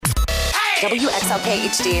WXLK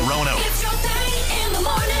HD. Rono. It's your thing in the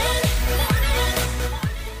morning.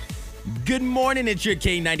 Good morning, it's your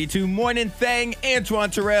K92 Morning Thing. Antoine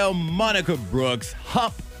Terrell, Monica Brooks,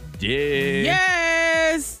 Hump Day.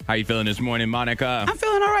 Yes. How you feeling this morning, Monica? I'm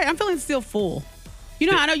feeling all right. I'm feeling still full. You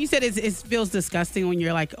know, I know you said it feels disgusting when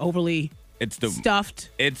you're like overly stuffed.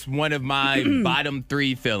 It's one of my bottom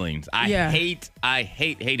three feelings. I hate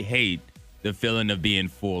the feeling of being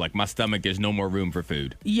full. Like my stomach, there's no more room for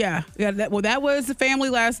food. Yeah. That was the family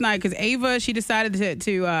last night because Ava, she decided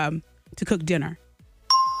to cook dinner.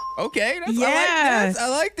 Okay, Yes. I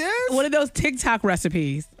like this. One of those TikTok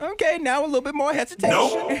recipes. Okay, now a little bit more hesitation.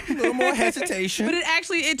 A little more hesitation. But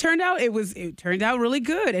it turned out really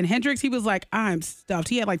good. And Hendrix, he was like, I'm stuffed.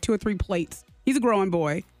 He had like 2 or 3 plates. He's a growing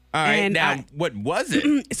boy. All right, and now what was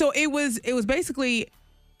it? So it was basically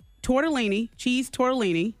tortellini, cheese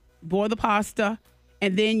tortellini, boil the pasta,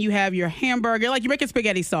 and then you have your hamburger, like you're making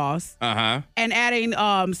spaghetti sauce. Uh-huh. And adding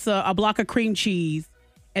a block of cream cheese,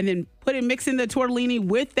 and then mixing the tortellini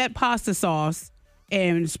with that pasta sauce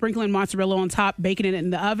and sprinkling mozzarella on top, baking it in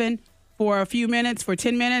the oven for a few minutes, for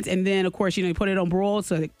 10 minutes. And then, of course, you put it on broil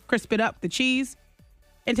so it crisp it up, the cheese,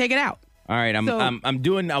 and take it out. All right, I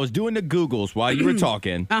was doing the Googles while you were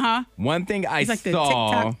talking. Uh-huh. One thing It's like the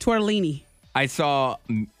TikTok tortellini. I saw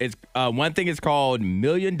one thing is called $1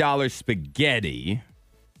 Million Spaghetti.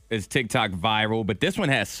 It's TikTok viral, but this one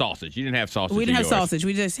has sausage. You didn't have sausage. We didn't have sausage.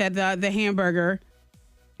 We just had the hamburger.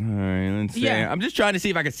 All right, let's see. Yeah. I'm just trying to see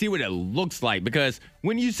if I can see what it looks like because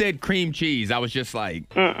when you said cream cheese, I was just like,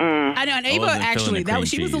 I know, and Ava wasn't actually, feeling the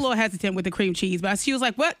she cream was a cheese. little hesitant with the cream cheese, but she was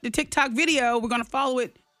like, "What? The TikTok video? We're gonna follow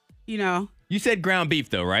it." You said ground beef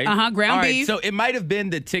though, right? Ground All right, beef. so it might have been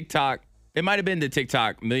the TikTok. It might have been the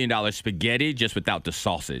TikTok $1 Million Spaghetti just without the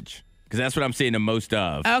sausage because that's what I'm seeing the most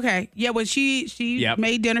of. Okay, yeah. Well, she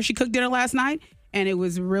made dinner. She cooked dinner last night, and it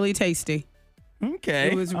was really tasty. Okay,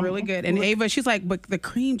 It was really good. And Ava, she's like, "But the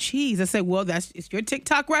cream cheese." I said, "Well, it's your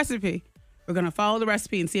TikTok recipe. We're gonna follow the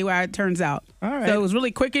recipe and see how it turns out." All right. So it was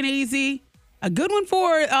really quick and easy. A good one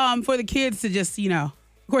for the kids to just Of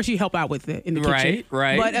course, you help out with it in the kitchen.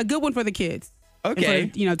 Right. But a good one for the kids. Okay.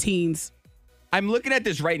 And for, teens. I'm looking at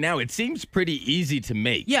this right now. It seems pretty easy to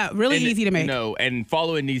make. Yeah, really easy to make. And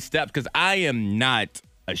following these steps because I am not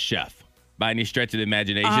a chef by any stretch of the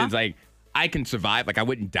imagination. It's like I can survive. Like I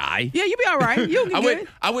wouldn't die. Yeah, you'll be all right. You'll be good.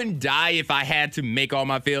 I wouldn't die if I had to make all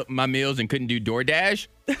my meals and couldn't do DoorDash.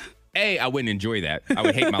 I wouldn't enjoy that. I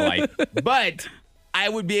would hate my life. But I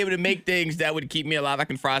would be able to make things that would keep me alive. I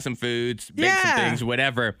can fry some foods, bake some things,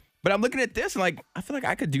 whatever. But I'm looking at this and I feel like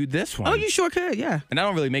I could do this one. Oh, you sure could, yeah. And I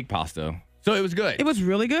don't really make pasta. So it was good. It was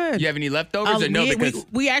really good. You have any leftovers or no? Because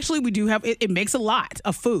we do have, it makes a lot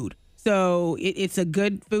of food. So it's a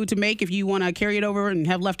good food to make if you want to carry it over and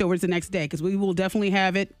have leftovers the next day because we will definitely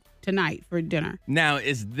have it tonight for dinner. Now,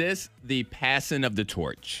 is this the passing of the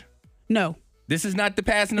torch? No. This is not the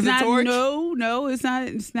passing of the torch? No, it's not.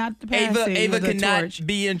 It's not the passing Ava of the cannot torch.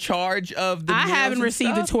 be in charge of the I meals haven't and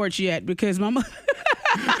received the stuff? torch yet because my mom.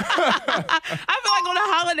 I feel like on the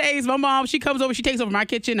holidays, my mom, she comes over, she takes over my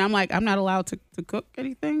kitchen. I'm like, I'm not allowed to cook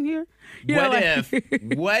anything here. What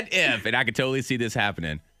if, and I could totally see this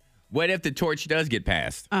happening, what if the torch does get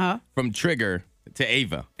passed from Trigger to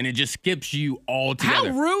Ava and it just skips you all How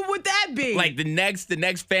together? rude would that be? Like the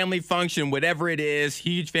next family function, whatever it is,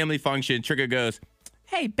 huge family function, Trigger goes,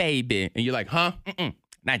 "Hey, baby." And you're like, "Huh?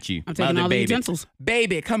 Not you. I'm taking Other all the baby. utensils.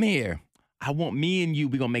 Baby, come here. I want me and you,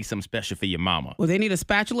 we're going to make something special for your mama." Well, they need a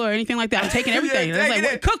spatula or anything like that. I'm taking everything. Yeah, It's take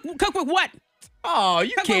like, it. cook with what? Oh,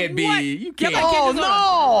 you Cook can't with what? be. You Yeah, can't. my kids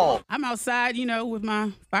no! I'm outside, with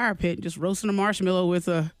my fire pit, just roasting a marshmallow with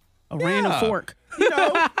a random fork.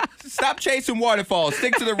 Stop chasing waterfalls.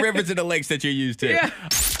 Stick to the rivers and the lakes that you're used to. Yeah.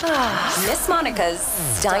 Miss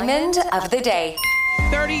Monica's Diamond of the Day.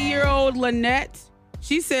 30-year-old Lynette,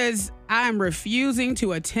 she says, "I am refusing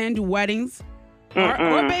to attend weddings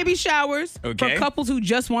or baby showers for couples who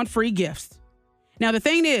just want free gifts." Now, the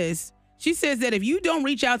thing is, she says that if you don't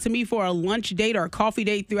reach out to me for a lunch date or a coffee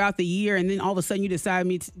date throughout the year, and then all of a sudden you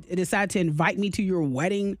decide to invite me to your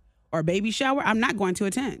wedding or baby shower, I'm not going to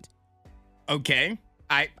attend. Okay.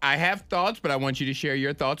 I have thoughts, but I want you to share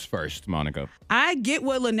your thoughts first, Monica. I get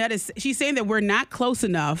what Lynette is. She's saying that we're not close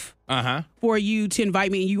enough for you to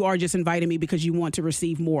invite me, and you are just inviting me because you want to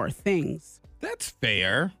receive more things. That's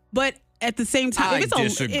fair. But at the same time, I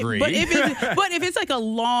disagree. But if it's like a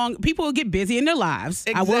long, people get busy in their lives.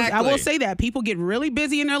 Exactly. I will say that people get really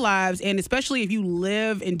busy in their lives, and especially if you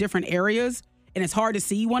live in different areas and it's hard to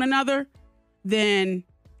see one another, then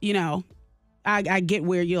I get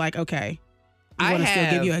where you're like, okay, I want to still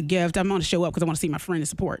give you a gift. I'm going to show up because I want to see my friend and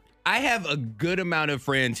support. I have a good amount of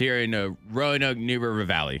friends here in the Roanoke, New River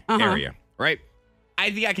Valley area, right?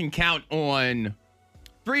 I think I can count on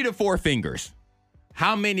 3 to 4 fingers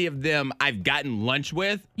how many of them I've gotten lunch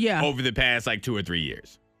with over the past like 2 or 3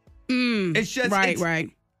 years. It's just right.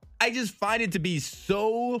 I just find it to be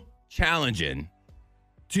so challenging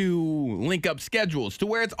to link up schedules to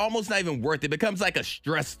where it's almost not even worth it. It becomes like a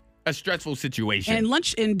stressful situation. And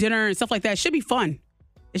lunch and dinner and stuff like that should be fun.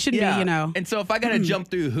 It shouldn't be, And so if I got to jump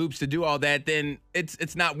through hoops to do all that, then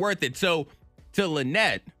it's not worth it. So to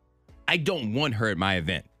Lynette, I don't want her at my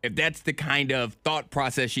event. If that's the kind of thought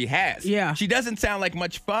process she has. Yeah. She doesn't sound like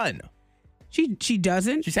much fun. She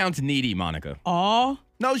doesn't? She sounds needy, Monica. Aw.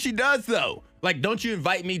 No, she does, though. Like, don't you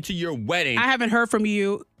invite me to your wedding? I haven't heard from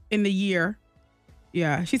you in the year.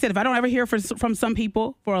 Yeah. She said if I don't ever hear from some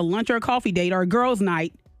people for a lunch or a coffee date or a girls'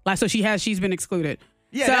 night, like, so she's been excluded.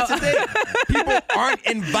 Yeah, that's the thing. People aren't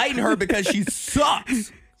inviting her because she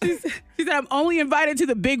sucks. She said, I'm only invited to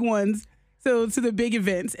the big ones, so to the big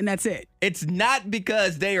events, and that's it. It's not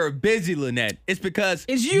because they are busy, Lynette. It's because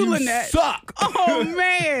it's you, Lynette. Suck. Oh,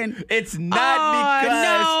 man. It's not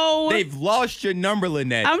because they've lost your number,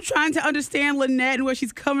 Lynette. I'm trying to understand Lynette and where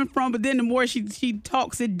she's coming from, but then the more she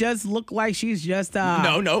talks, it does look like she's just...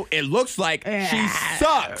 No. It looks like she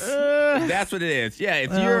sucks. That's what it is. Yeah,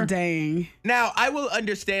 if you're... dang. Now, I will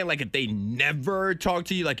understand, like, if they never talk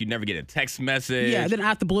to you, like you never get a text message. Yeah, then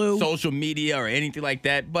out the blue. Social media or anything like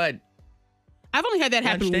that, but... I've only had that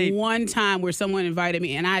happen one time where someone invited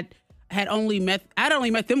me, and I'd only met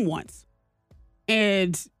them once.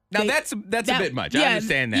 And now that's a bit much. I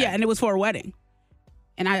understand that. Yeah, and it was for a wedding,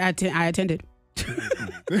 and I attended.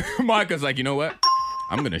 Monica's like, you know what?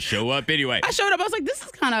 I'm gonna show up anyway. I showed up. I was like, this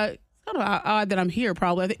is kind of odd that I'm here.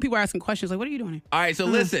 Probably. I think people are asking questions like, what are you doing here? All right, so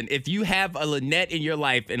listen, if you have a Lynette in your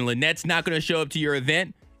life and Lynette's not gonna show up to your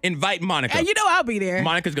event, invite Monica. And you know I'll be there.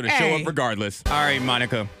 Monica's going to show up regardless. All right,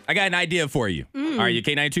 Monica. I got an idea for you. All right, your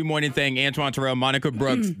K92 Morning Thing, Antoine Terrell, Monica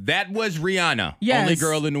Brooks. That was Rihanna. Yes. Only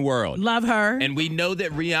girl in the world. Love her. And we know that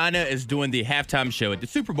Rihanna is doing the halftime show at the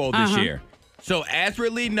Super Bowl this year. So as we're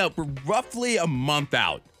leading up, we're roughly a month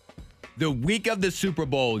out. The week of the Super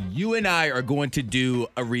Bowl, you and I are going to do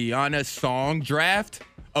a Rihanna song draft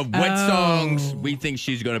of what songs we think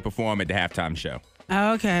she's going to perform at the halftime show.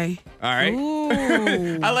 Okay. All right.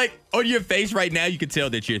 Ooh. I like on your face right now, you can tell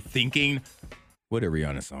that you're thinking, what are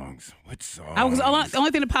Rihanna songs? What songs? The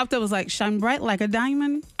only thing that popped up was like, shine bright like a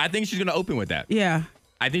diamond. I think she's going to open with that. Yeah.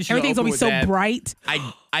 I think everything's going to be so bright.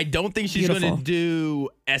 I don't think she's going to do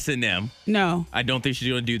S&M. No. I don't think she's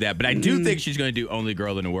going to do that. But I do think she's going to do Only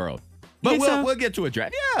Girl in the World. But we'll get to a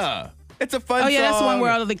draft. Yeah. It's a fun song. Oh, yeah, that's the one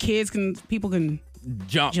where all of the people can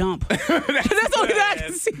jump. That's only that I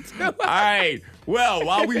can see too. All right. Well,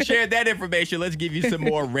 while we shared that information, let's give you some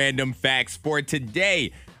more random facts for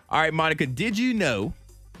today. All right, Monica, did you know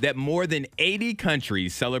that more than 80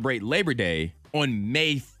 countries celebrate Labor Day on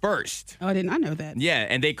May 1st? Oh, I did not know that. Yeah,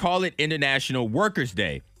 and they call it International Workers'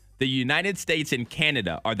 Day. The United States and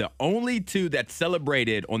Canada are the only two that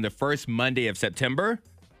celebrated on the first Monday of September.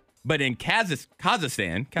 But in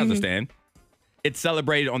Kazakhstan, it's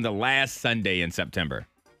celebrated on the last Sunday in September.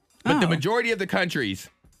 But the majority of the countries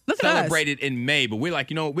celebrated in May. But we're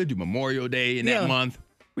like, you know what? We'll do Memorial Day in that month.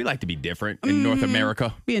 We like to be different in North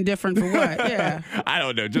America. Being different for what? Yeah. I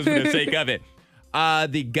don't know, just for the sake of it.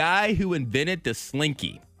 The guy who invented the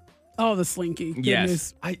Slinky. Oh, the Slinky.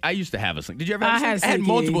 Yes. I used to have a Slinky. Did you ever have a Slinky? I had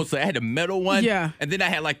multiple. So I had a metal one. Yeah. And then I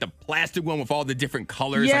had like the plastic one with all the different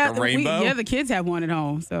colors, like a rainbow. The kids have one at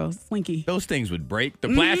home. So Slinky. Those things would break. The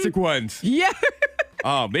plastic ones. Yeah.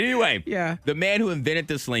 But anyway, yeah. The man who invented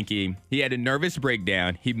the Slinky, he had a nervous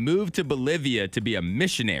breakdown. He moved to Bolivia to be a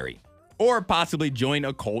missionary or possibly join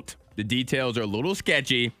a cult. The details are a little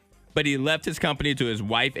sketchy, but he left his company to his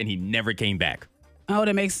wife and he never came back. Oh,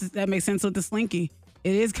 that makes sense with the Slinky.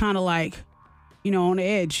 It is kind of like, on the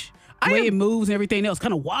edge. The way it moves and everything else,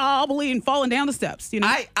 kind of wobbly and falling down the steps.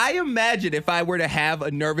 I imagine if I were to have a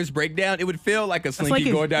nervous breakdown, it would feel like a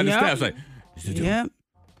Slinky going down the steps. Like, yep.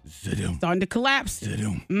 Starting to collapse.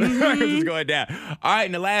 It's going down. All right,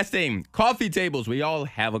 and the last thing, coffee tables. We all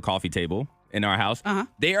have a coffee table in our house.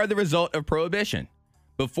 They are the result of Prohibition.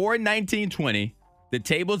 Before 1920, the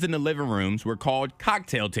tables in the living rooms were called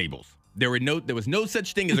cocktail tables. There was no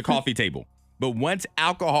such thing as a coffee table. But once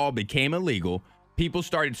alcohol became illegal, people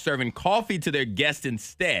started serving coffee to their guests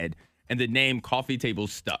instead, and the name coffee table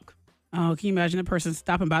stuck. Oh, can you imagine a person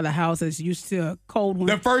stopping by the house that's used to a cold one?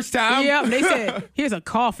 The first time? Yeah, they said, here's a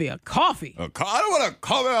coffee. I don't want a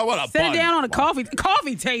coffee, I want a Sit down on a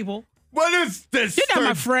coffee table. What is this? You're not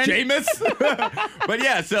my friend. Jameis? But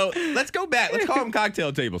yeah, so let's go back. Let's call them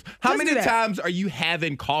cocktail tables. How Let's many do that. times are you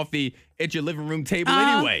having coffee at your living room table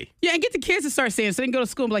anyway? Yeah, and get the kids to start saying it so they can go to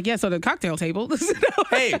school and be like, yeah, so the cocktail table.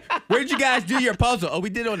 Hey, where did you guys do your puzzle? Oh, we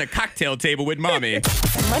did it on the cocktail table with mommy.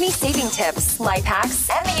 Money saving tips, life hacks,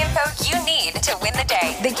 and the info you need to win the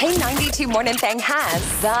day. The K92 Morning Thing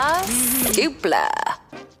has the dupla.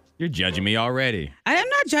 You're judging me already. I am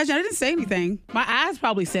not judging. I didn't say anything. My eyes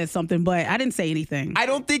probably said something, but I didn't say anything. I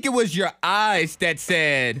don't think it was your eyes that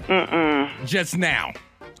said just now.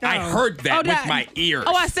 I Oh. heard that Oh, with my ears.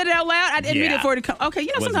 Oh, I said it out loud? I didn't mean Yeah. it for it to come. Okay,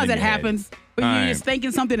 Wasn't sometimes in that your head. happens. When All you're right. just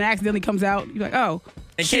thinking something and accidentally comes out. You're like, oh.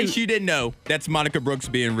 In shoot. case you didn't know, that's Monica Brooks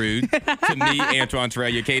being rude to me, Antoine Terrell,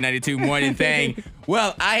 your K92 Morning Thing.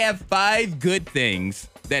 Well, I have 5 good things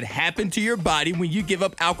that happen to your body when you give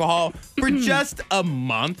up alcohol for just a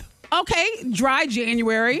month. Okay, dry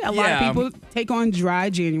January. A lot Yeah. of people take on dry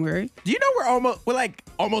January. Do you know we're like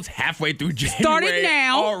almost halfway through January Start it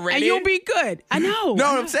now, already? and you'll be good. I know.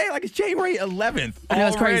 No, I'm saying like it's January 11th I know,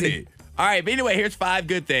 it's already. crazy. All right, but anyway, here's 5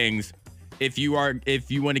 good things if you want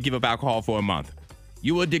to give up alcohol for a month.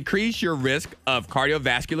 You will decrease your risk of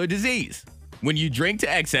cardiovascular disease. When you drink to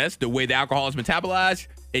excess, the way the alcohol is metabolized,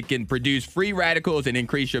 it can produce free radicals and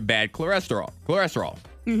increase your bad cholesterol.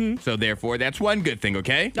 So therefore, that's one good thing,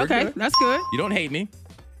 okay? We're Okay, good. that's good. You don't hate me.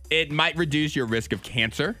 It might reduce your risk of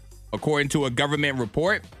cancer. According to a government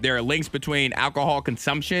report, there are links between alcohol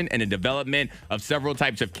consumption and the development of several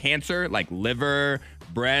types of cancer, like liver,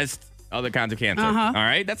 breast, other kinds of cancer. All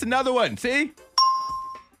right, that's another one. See?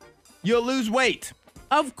 You'll lose weight.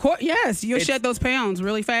 Of course, yes. You'll shed those pounds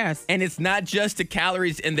really fast. And it's not just the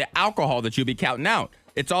calories in the alcohol that you'll be counting out.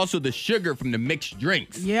 It's also the sugar from the mixed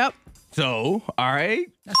drinks. Yep. So, all right.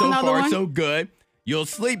 That's so another far, one. so good. You'll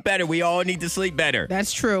sleep better. We all need to sleep better.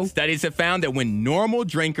 That's true. Studies have found that when normal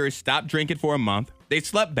drinkers stopped drinking for a month, they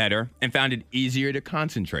slept better and found it easier to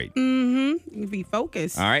concentrate. You be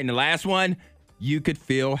focused. All right, and the last one, you could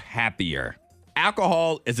feel happier.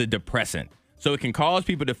 Alcohol is a depressant, so it can cause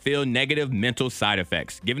people to feel negative mental side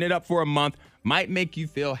effects. Giving it up for a month might make you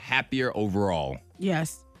feel happier overall.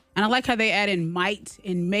 Yes. And I like how they add in might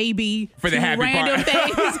and maybe For the to happy random part.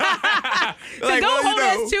 things. So Like, don't well, you hold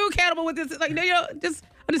know. us too accountable with this. Like, no, just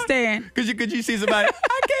understand. Could you see somebody,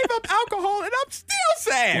 I gave up alcohol and I'm still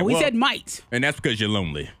sad. Well, we Well, said might. and that's because you're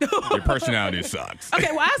lonely. Your personality sucks. Okay,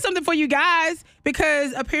 well, I have something for you guys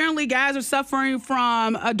because apparently guys are suffering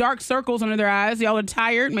from dark circles under their eyes. Y'all are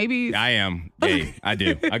tired. Maybe. I am. Hey, I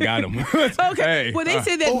do. I got them. Okay. Well, they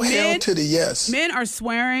said that Oh, hell men, to the yes. men are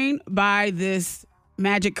swearing by this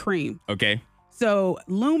magic cream. Okay. So,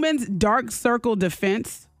 Lumen's Dark Circle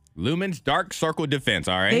Defense. Lumen's Dark Circle Defense,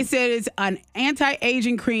 all right? They said it's an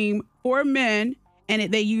anti-aging cream for men,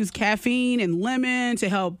 and they use caffeine and lemon to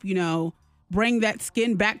help, bring that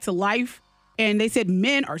skin back to life. And they said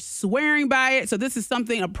men are swearing by it. So this is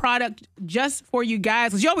a product just for you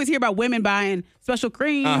guys. Because you always hear about women buying special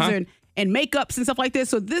creams and makeups and stuff like this.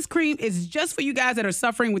 So this cream is just for you guys that are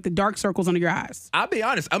suffering with the dark circles under your eyes. I'll be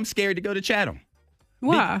honest, I'm scared to go to Chatham.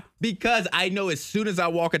 Why? Because I know as soon as I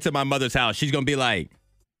walk into my mother's house, she's going to be like,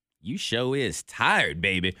 you sure is tired,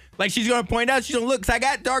 baby. Like, she's going to point out, she's going to look, because I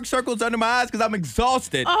got dark circles under my eyes because I'm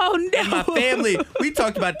exhausted. Oh, no. And my family, we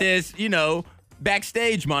talked about this,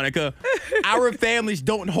 backstage, Monica. Our families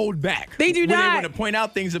don't hold back. They do when not. They want to point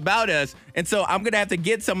out things about us. And so I'm going to have to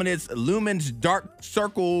get some of this Lumen's Dark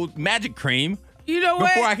Circle magic cream You know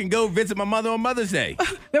what? before I can go visit my mother on Mother's Day.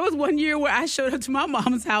 There was one year where I showed up to my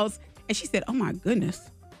mom's house and she said, "Oh my goodness,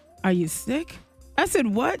 are you sick?" I said,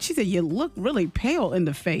 "What?" She said, "You look really pale in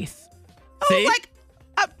the face." I See? was like,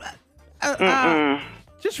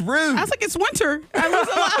 Just rude. I was like, it's winter. I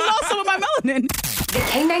lost some of my melanin. The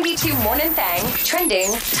K92 Morning Thing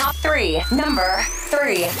trending top 3. Number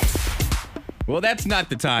 3. Well, that's not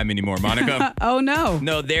the time anymore, Monica. Oh no.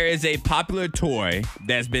 No, there is a popular toy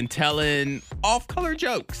that's been telling off-color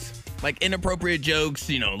jokes, like inappropriate jokes,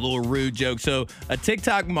 little rude jokes. So a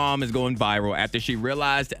TikTok mom is going viral after she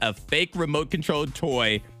realized a fake remote-controlled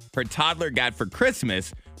toy her toddler got for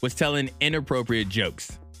Christmas was telling inappropriate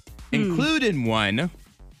jokes, including one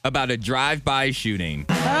about a drive-by shooting.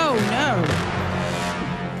 Oh no.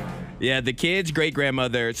 Yeah, the kid's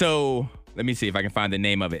great-grandmother. So let me see if I can find the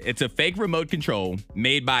name of it. It's a fake remote control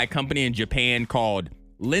made by a company in Japan called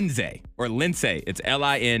Lindsay or Lindsay. It's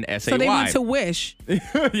Linsay. So they went to Wish.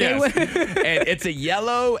 Yes. And it's a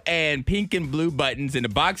yellow and pink and blue buttons, and the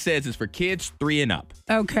box says it's for kids 3 and up.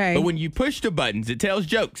 Okay. But when you push the buttons, it tells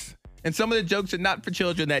jokes. And some of the jokes are not for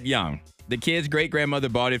children that young. The kid's great-grandmother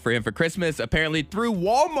bought it for him for Christmas, apparently through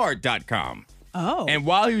Walmart.com. Oh. And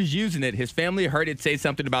while he was using it, his family heard it say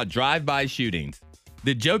something about drive-by shootings.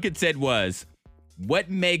 The joke it said was, what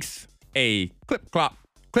makes a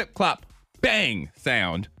clip-clop, bang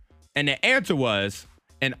sound? And the answer was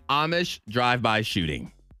an Amish drive-by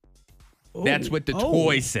shooting. That's what the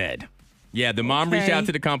toy said. Yeah, the mom reached out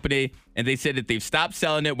to the company, and they said that they've stopped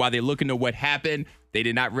selling it while they look into what happened. They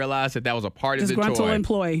did not realize that was a part of the toy. Disgruntled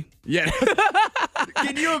employee. Yeah.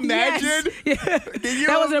 Can you imagine? Yes. Yeah. Can you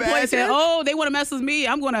that was imagine? an employee said, they want to mess with me.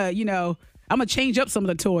 I'm going to, I'm going to change up some of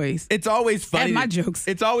the toys. It's always funny. And my jokes.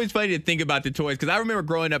 It's always funny to think about the toys, because I remember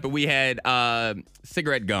growing up and we had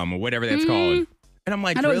cigarette gum or whatever that's called. And I'm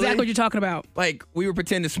like, I know really? exactly what you're talking about. Like, we were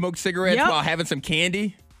pretending to smoke cigarettes while having some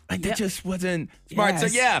candy. Like, that just wasn't smart. Yes. So,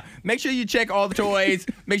 yeah, make sure you check all the toys.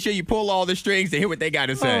 Make sure you pull all the strings to hear what they got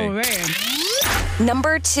to say. Oh, man.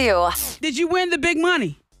 Number 2. Did you win the big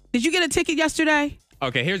money? Did you get a ticket yesterday?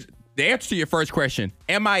 Okay, here's the answer to your first question.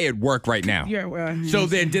 Am I at work right now? So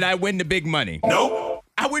then, did I win the big money? Nope.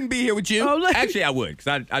 I wouldn't be here with you. Actually, I would,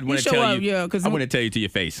 because I'd want to tell you. Yeah, I want to tell you to your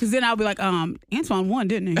face. Because then I'll be like, Antoine won,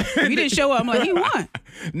 didn't he? If he didn't show up, I'm like, he won.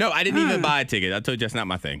 No, I didn't even buy a ticket. I told you that's not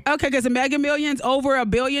my thing. Okay, because the Mega Millions over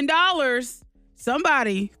 $1 billion.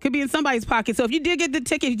 Somebody could be in somebody's pocket. So if you did get the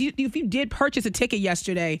ticket, if you did purchase a ticket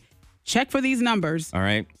yesterday, check for these numbers. All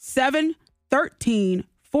right. 7, 13,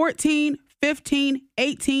 14, 15,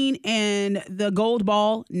 18, and the gold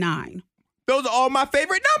ball 9. Those are all my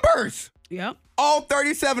favorite numbers. Yep. All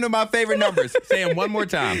 37 of my favorite numbers. Say them one more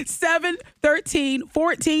time. 7, 13,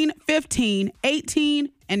 14, 15, 18,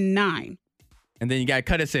 and 9. And then you got to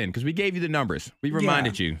cut us in, because we gave you the numbers. We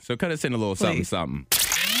reminded you. So cut us in a little something.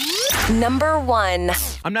 Number 1.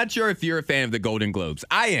 I'm not sure if you're a fan of the Golden Globes.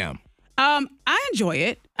 I am. I enjoy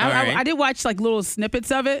it. I did watch like little snippets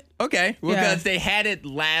of it. Okay. Well, because they had it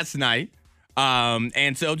last night.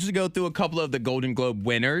 And so just to go through a couple of the Golden Globe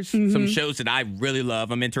winners, some shows that I really love.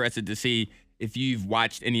 I'm interested to see if you've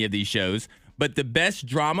watched any of these shows. But the best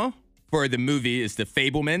drama for the movie is The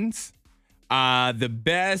Fabelmans. The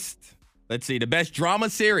best drama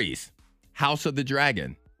series, House of the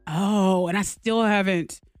Dragon. Oh, and I still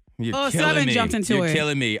haven't. Still haven't jumped into You're it.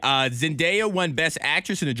 killing me. Zendaya won Best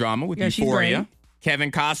Actress in a Drama with Euphoria.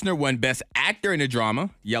 Kevin Costner won Best Actor in a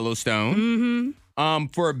Drama, Yellowstone.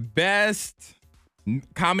 For Best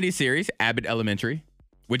Comedy Series, Abbott Elementary,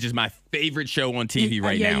 which is my favorite show on TV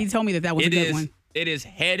right now. Yeah, you told me that was a good one. It is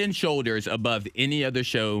head and shoulders above any other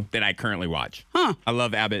show that I currently watch. Huh. I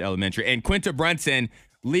love Abbott Elementary. And Quinta Brunson,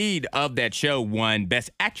 lead of that show, won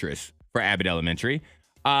Best Actress for Abbott Elementary.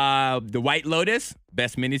 The White Lotus,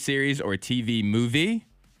 Best Miniseries or TV Movie.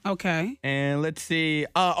 Okay. And let's see.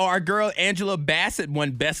 Our girl Angela Bassett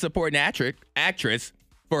won Best Supporting Actress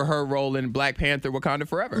for her role in Black Panther Wakanda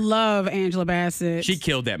Forever. Love Angela Bassett. She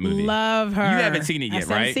killed that movie. Love her. You haven't seen it yet,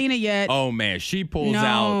 right? I haven't seen it yet. Oh, man. She pulls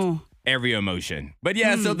out every emotion. But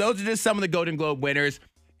yeah, so those are just some of the Golden Globe winners.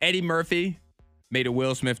 Eddie Murphy made a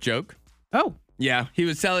Will Smith joke. Oh. Yeah, he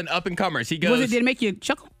was selling up-and-comers. He goes, did it make you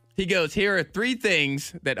chuckle? He goes, here are 3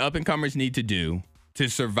 things that up-and-comers need to do to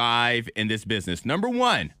survive in this business. Number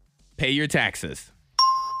 1, pay your taxes.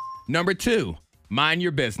 Number 2, mind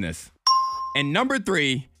your business. And number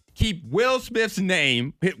 3, keep Will Smith's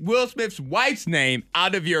wife's name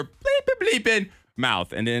out of your bleeping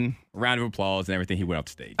mouth. And then a round of applause and everything. He went up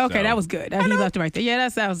stage. Okay, so, that was good. He left it right there. Yeah,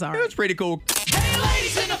 that was all right. It was pretty cool. Hey,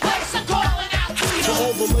 ladies in the place, I'm calling out to you. To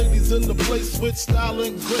all the ladies in the place with style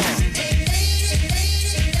and grace.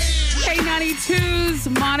 K92's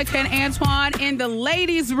Monica and Antoine in the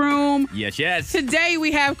ladies' room. Yes. Today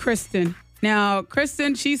we have Kristen. Now,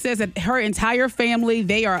 Kristen, she says that her entire family,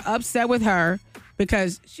 they are upset with her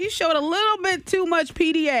because she showed a little bit too much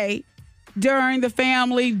PDA during the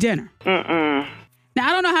family dinner. Now, I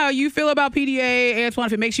don't know how you feel about PDA, Antoine,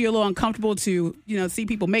 if it makes you a little uncomfortable to, see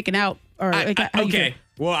people making out. Okay.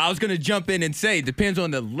 Well, I was going to jump in and say, it depends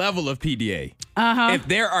on the level of PDA. If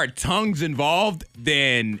there are tongues involved,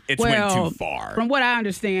 then it's went too far. From what I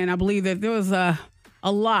understand, I believe that there was a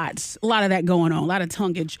lot of that going on, a lot of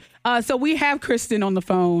tonguage. So we have Kristen on the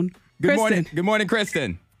phone. Good morning,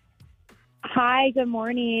 Kristen. Hi, good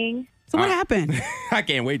morning. So what happened? I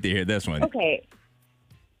can't wait to hear this one. Okay.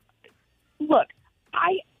 Look,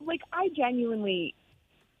 I genuinely,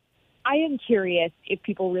 I am curious if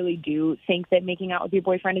people really do think that making out with your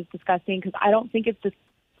boyfriend is disgusting, because I don't think it's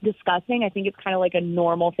disgusting. I think it's kind of like a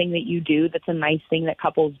normal thing that you do. That's a nice thing that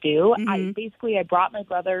couples do. I brought my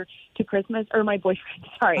brother to Christmas, or my boyfriend,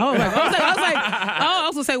 sorry. Oh, I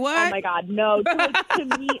also say what? Oh my God, no,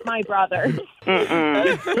 to meet my brother. No,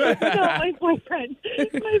 my boyfriend.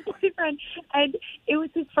 And it was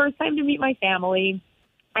his first time to meet my family.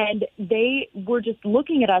 And they were just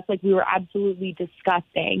looking at us like we were absolutely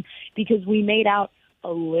disgusting because we made out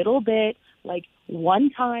a little bit, like one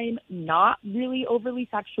time, not really overly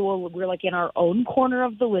sexual. We're like in our own corner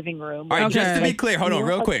of the living room. All right, Okay. just to be Like, clear, hold on we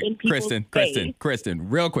real were quick. in people's Kristen,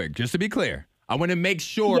 real quick, just to be clear. I want to make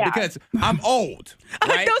sure Yeah. because I'm old,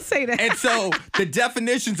 right? Don't say that. And so the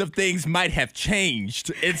definitions of things might have changed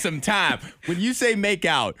in some time. When you say make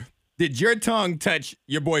out, did your tongue touch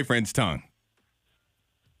your boyfriend's tongue?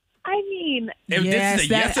 I mean, If Yes, this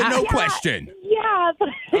is a yes or that- no I- question. yeah, but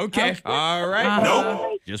Okay. All right. Uh-huh.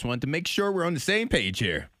 Nope. Just wanted to make sure we're on the same page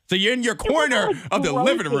here. So you're in your it wasn't, corner like, of the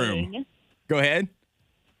living groping. room. Go ahead.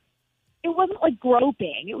 It wasn't like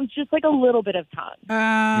groping. It was just like a little bit of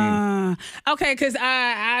tongue. Okay, because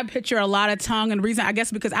I picture a lot of tongue, and the reason I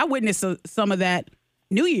guess because I witnessed some of that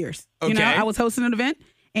New Year's. You know, Okay. I was hosting an event,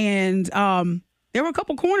 and there were a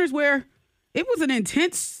couple corners where it was an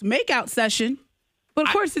intense makeout session. But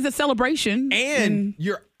of course, it's a celebration, And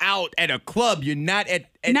you're out at a club. You're not at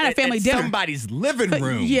Not at family dinner. somebody's living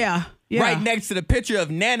room. yeah. Right next to the picture of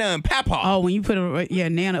Nana and Papa. Oh, when you put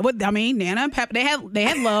it, Nana. What I mean, Nana and Papa, they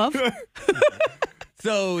had love.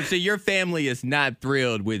 So your family is not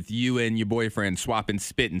thrilled with you and your boyfriend swapping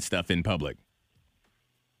spit and stuff in public.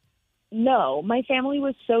 No, my family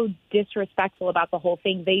was so disrespectful about the whole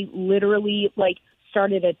thing. They literally like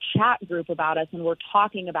started a chat group about us and were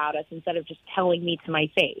talking about us instead of just telling me to my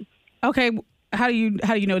face. Okay, how do you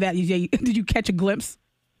know that? Did you catch a glimpse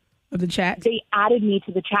of the chat? They added me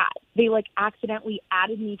to the chat. They like accidentally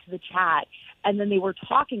added me to the chat, and then they were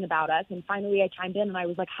talking about us. And finally, I chimed in and I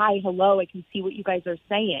was like, "Hi, hello. I can see what you guys are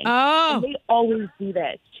saying." Oh. And they always do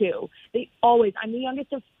this too. They always. I'm the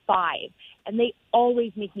youngest of 5, and they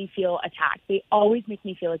always make me feel attacked. They always make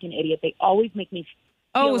me feel like an idiot. They always make me.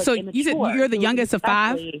 Oh, feel so like you said immature. you're the So youngest of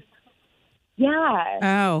 5? especially- Yeah.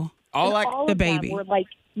 Oh, All I All the of them baby. were like,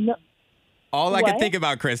 no. All I can What? think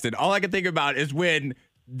about, Kristen, all I can think about is when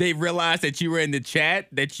they realized that you were in the chat,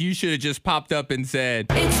 that you should have just popped up and said,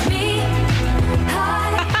 It's me.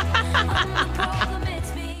 Hi.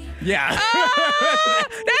 It's me. yeah.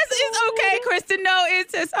 it's okay, Kristen. No,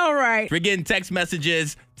 it's all right. We're getting text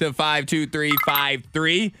messages to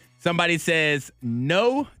 52353. Somebody says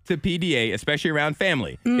no to PDA, especially around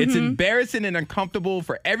family. It's embarrassing and uncomfortable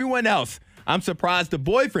for everyone else. I'm surprised the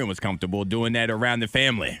boyfriend was comfortable doing that around the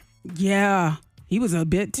family. Yeah, he was a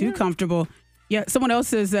bit too comfortable. Yeah, someone else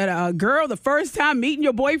says that, girl, the first time meeting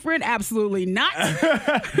your boyfriend, absolutely not.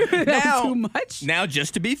 That was too much. Now,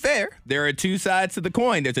 just to be fair, there are two sides to the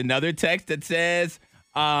coin. There's another text that says,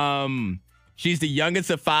 she's the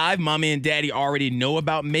youngest of 5. Mommy and daddy already know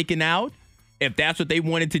about making out. If that's what they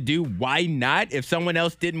wanted to do, why not? If someone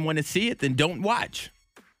else didn't want to see it, then don't watch.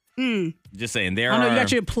 Just saying, there I know are. you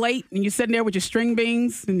got your plate and you're sitting there with your string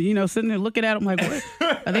beans and, sitting there looking at them like, what?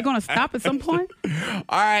 Are they going to stop at some point?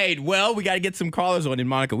 All right, well, we got to get some callers on. And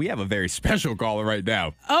Monica, we have a very special caller right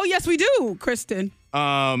now. Oh, yes, we do, Kristen.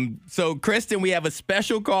 So Kristen, we have a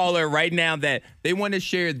special caller right now that they want to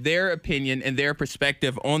share their opinion and their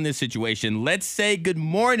perspective on this situation. Let's say good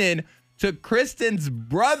morning to Kristen's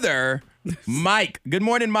brother, Mike. Good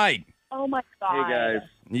morning, Mike. Oh my God. Hey guys.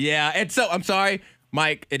 Yeah, and so I'm sorry,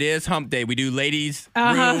 Mike, it is hump day. We do ladies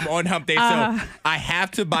room on hump day, so I have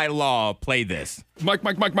to by law play this. Mike.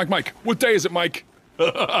 What day is it, Mike?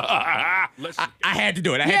 I had to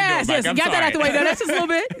do it. I had Yes, to do it, Mike. yes, I'm got sorry. that out the way. No, that's just a little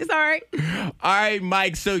bit. It's all right. All right,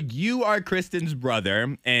 Mike. So you are Kristen's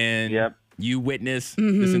brother, and Yep. you witnessed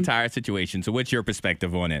this entire situation. So what's your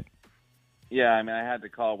perspective on it? Yeah, I mean, I had to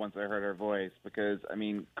call once I heard her voice because, I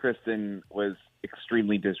mean, Kristen was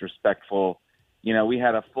extremely disrespectful. You know, we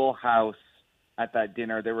had a full house at that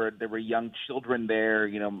dinner. There were young children there,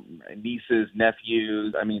 nieces,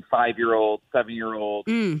 nephews, 5-year-old, 7-year-old.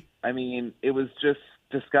 I mean, it was just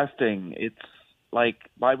disgusting. It's like,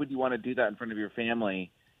 why would you want to do that in front of your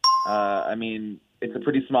family? It's a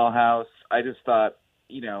pretty small house. I just thought,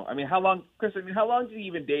 how long did you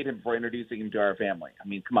even date him before introducing him to our family? I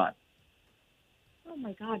mean, come on. Oh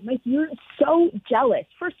my God, Mike, you're so jealous.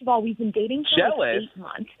 First of all, we've been dating for Jealous? like 8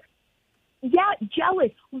 months. Yeah,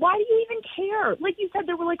 jealous. Why do you even care? Like you said,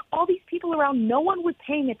 there were like all these people around. No one was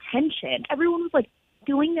paying attention. Everyone was like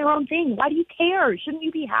doing their own thing. Why do you care? Shouldn't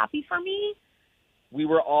you be happy for me? We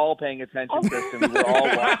were all paying attention, Kristen. We were all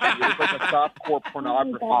watching. It was like a softcore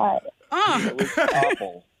pornography. Oh my God. It was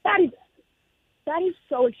awful. That is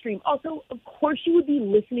so extreme. Also, of course, you would be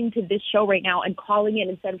listening to this show right now and calling in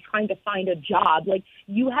instead of trying to find a job. Like,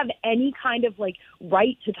 you have any kind of,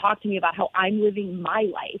 right to talk to me about how I'm living my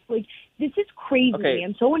life. Like, this is crazy. Okay.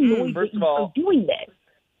 I'm so annoyed First that of you all- are doing this.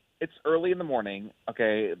 it's early in the morning.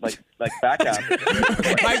 Okay, like back up.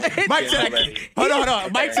 Mike said, hold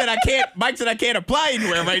on. Mike said I can't apply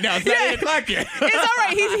anywhere right now. It's not 8 o'clock yet. It's all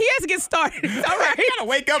right. He has to get started. It's all right. You gotta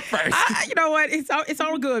wake up first. You know what? It's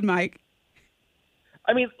all good, Mike.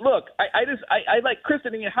 I mean, look, I like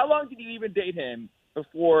Kristen. I mean, how long did you even date him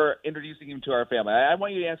before introducing him to our family? I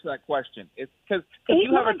want you to answer that question. It's because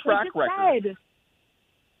you have a track record.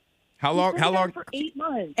 How long? For 8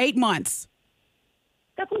 months. 8 months.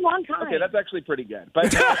 That's a long time. Okay, that's actually pretty good.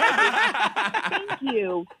 But Thank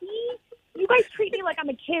you. See? You guys treat me like I'm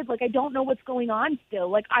a kid, like I don't know what's going on still.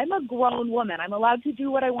 Like, I'm a grown woman. I'm allowed to do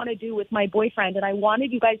what I want to do with my boyfriend, and I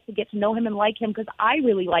wanted you guys to get to know him and like him because I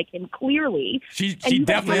really like him, clearly. She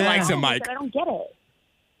definitely likes him, Mike. I don't get it.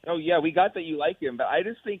 Oh, yeah, we got that you like him, but I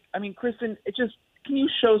just think, I mean, Kristen, can you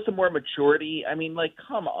show some more maturity? I mean, like,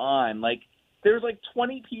 come on. Like, there's like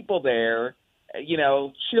 20 people there,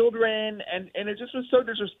 children, and it just was so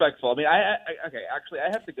disrespectful. I mean, okay, actually,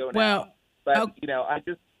 I have to go now. Well, but,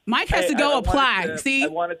 Mike has to go apply. I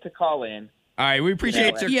wanted to call in. All right, we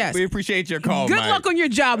appreciate we appreciate your call, Good Mike. luck on your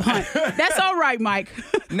job hunt. That's all right, Mike.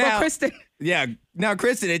 Now, Kristen. Yeah. Now,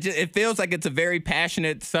 Kristen, it feels like it's a very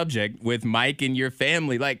passionate subject with Mike and your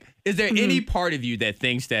family. Like, is there any part of you that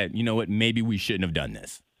thinks that, you know what, maybe we shouldn't have done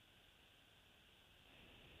this?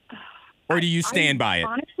 Or do you stand by it?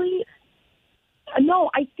 Honestly, no,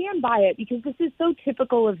 I stand by it because this is so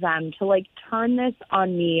typical of them to, like, turn this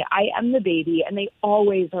on me. I am the baby, and they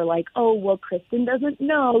always are like, oh, well, Kristen doesn't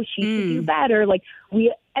know. She should do better. Like,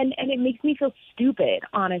 and it makes me feel stupid,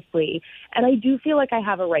 honestly. And I do feel like I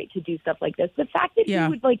have a right to do stuff like this. The fact that you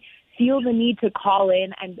would, like, feel the need to call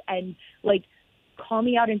in and like, call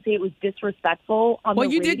me out and say it was disrespectful on the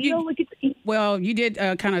radio. You did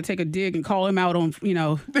kind of take a dig and call him out on,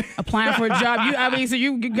 applying for a job. So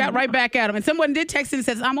you got right back at him. And someone did text and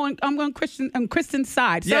says, I'm on Kristen's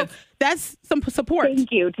side. So that's some support.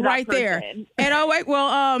 Thank you to right that there. And all right,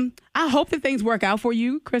 well, I hope that things work out for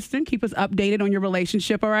you, Kristen. Keep us updated on your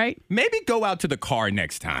relationship, all right? Maybe go out to the car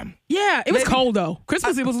next time. Yeah, it was cold though.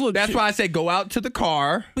 Christmas, it was a little. That's why I said go out to the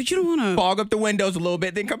car. But you don't want to fog up the windows a little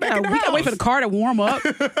bit, then come back in the house. We gotta wait for the car to warm up.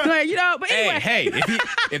 But anyway. Hey,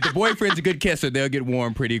 if the boyfriend's a good kisser, they'll get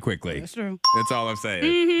warm pretty quickly. That's true. That's all I'm saying.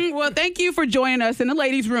 Mm-hmm. Well, thank you for joining us in the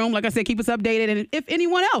ladies' room. Like I said, keep us updated. And if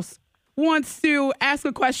anyone else wants to ask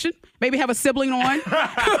a question, maybe have a sibling on,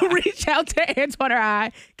 reach out to Antoine or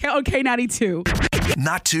I on K92.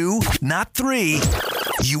 Not 2, not 3.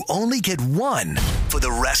 You only get 1 for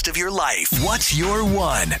the rest of your life. What's your 1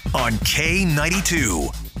 on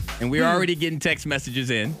K92? And we're already getting text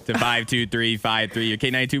messages in to 52353. Your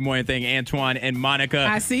K92 Morning Thing, Antoine and Monica.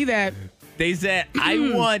 I see that. They said,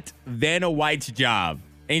 I want Vanna White's job.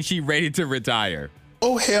 Ain't she ready to retire?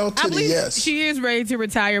 Oh, hell to the yes. She is ready to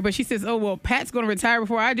retire, but she says, oh, well, Pat's going to retire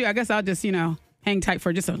before I do. I guess I'll just, hang tight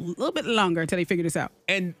for just a little bit longer until they figure this out.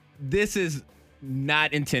 And this is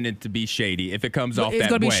not intended to be shady if it comes off that way. It's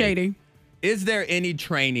going to be shady. Is there any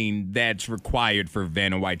training that's required for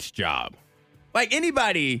Vanna White's job? Like,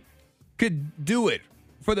 anybody could do it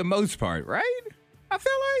for the most part, right? I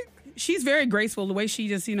feel like. She's very graceful the way she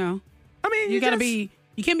just, I mean, you can't be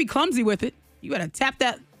clumsy with it. You got to tap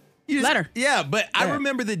that letter. Yeah, but I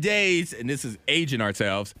remember the days, and this is aging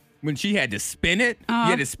ourselves, when she had to spin it. You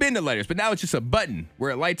had to spin the letters, but now it's just a button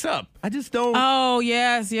where it lights up. I just don't. Oh,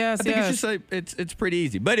 yes. I think it's just it's pretty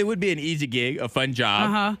easy, but it would be an easy gig, a fun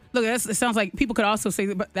job. Look, it sounds like people could also say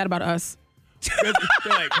that about us.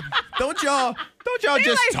 Like, don't y'all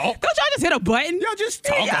just talk? Don't y'all just hit a button? Y'all just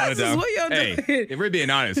talk all the time. Hey, if we're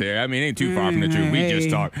being honest here, I mean, it ain't too far from the truth. We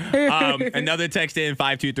just talk. Another text in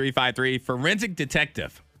 52353. Forensic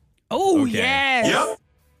detective. Oh, okay. Yes. Yep.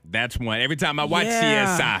 That's one. Every time I watch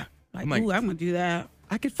CSI, I'm like, ooh, I'm going to do that.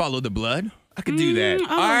 I could follow the blood. I could do that.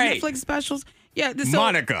 All right. Netflix specials. Yeah. So,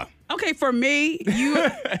 Monica. Okay, for me,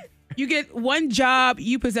 you get one job.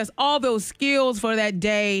 You possess all those skills for that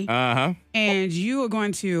day. And you are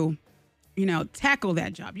going to, tackle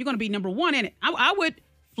that job. You're going to be number one in it. I would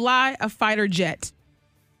fly a fighter jet.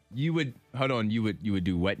 You would, hold on, you would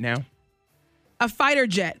do what now? A fighter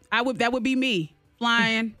jet. That would be me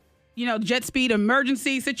flying. Jet speed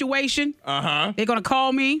emergency situation. They're going to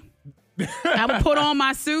call me. I will put on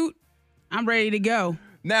my suit. I'm ready to go.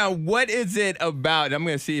 Now, what is it about? I'm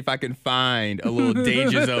going to see if I can find a little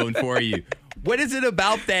danger zone for you. What is it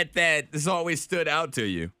about that has always stood out to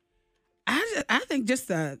you? I think just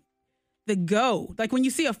the go. Like when you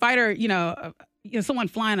see a fighter, someone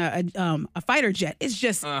flying a fighter jet, it's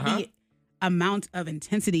just the amount of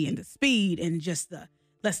intensity and the speed and just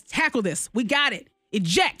let's tackle this. We got it.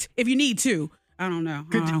 Eject if you need to. I don't know.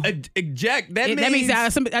 Eject. That That means means I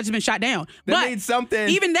just been shot down. that But means something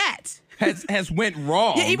even that. has went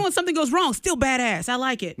wrong. Yeah, even when something goes wrong, still badass. I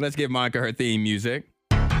like it. Let's give Monica her theme music.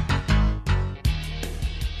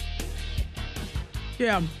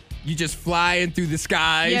 Yeah. You just flying through the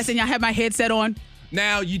skies. Yes, and I have my headset on.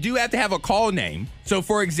 Now, you do have to have a call name. So,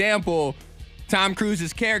 for example, Tom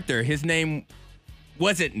Cruise's character, his name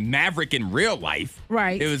wasn't Maverick in real life.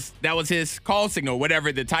 Right. That was his call signal,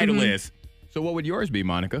 whatever the title is. So what would yours be,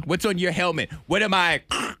 Monica? What's on your helmet? What am I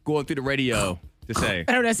going through the radio to say?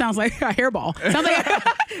 I know that sounds like a hairball. Sounds like,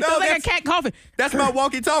 sounds like a cat coughing. That's my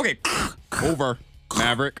walkie-talkie. Over,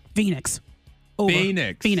 Maverick. Phoenix. Over.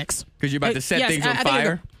 Phoenix. Because you're about to set things on I think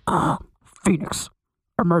fire. Phoenix.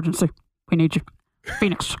 Emergency. We need you.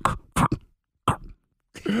 Phoenix.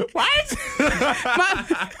 What?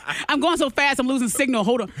 I'm going so fast, I'm losing signal.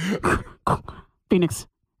 Hold on. Phoenix.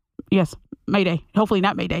 Yes. Mayday. Hopefully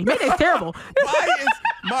not Mayday. Mayday's terrible. Why is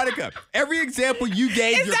Monica? Every example you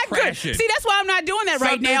gave, Is you're that crashing. good? See, that's why I'm not doing that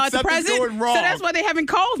right now at the Something's present. going wrong. So that's why they haven't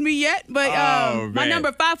called me yet. But my man.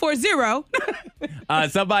 number 540.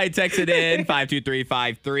 Somebody texted in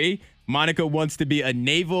 52353. Monica wants to be a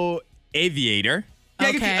naval aviator.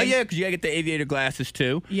 Okay. Yeah, because you gotta get the aviator glasses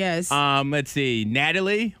too. Yes. Let's see.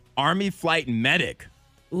 Natalie, Army flight medic.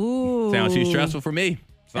 Ooh. Sounds too stressful for me.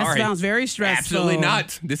 Sorry. That sounds very stressful. Absolutely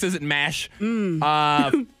not. This isn't MASH. We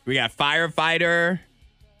got firefighter,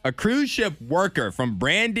 a cruise ship worker from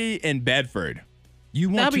Brandy in Bedford. You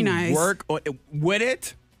want That'd be to nice. work with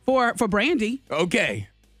it? For Brandy Okay.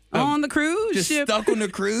 on the cruise Just ship. stuck on the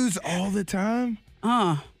cruise all the time?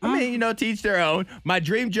 I mean, teach their own. My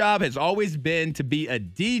dream job has always been to be a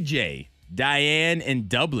DJ. Diane in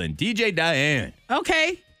Dublin. DJ Diane.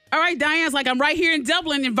 Okay. All right, Diane's like, I'm right here in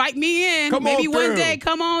Dublin. Invite me in. Come Maybe on one through. day.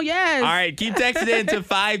 Come on, yes. All right, keep texting in to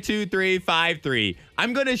 52353.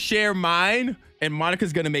 I'm going to share mine, and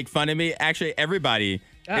Monica's going to make fun of me. Actually, everybody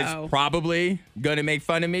is probably going to make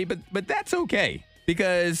fun of me, but that's okay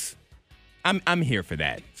because I'm here for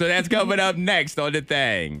that. So that's coming up next on The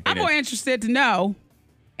Thing. I'm more interested to know,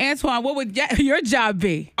 Antoine, what would your job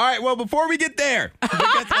be? All right, well, before we get there,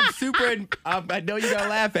 because I'm super, I know you're going to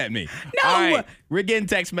laugh at me. No. All right, we're getting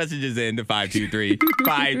text messages in to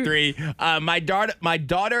 52353. My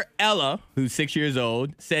daughter, Ella, who's 6 years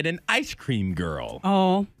old, said an ice cream girl.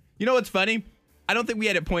 Oh. You know what's funny? I don't think we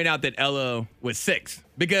had to point out that Ella was 6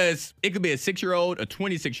 because it could be a 6-year-old, a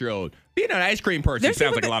 26-year-old. Being an ice cream person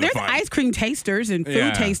sounds like a lot of fun. There's ice cream tasters and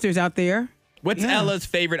food tasters out there. What's Ella's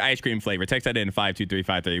favorite ice cream flavor? Text that in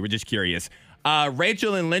 52353. We're just curious.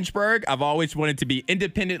 Rachel in Lynchburg, I've always wanted to be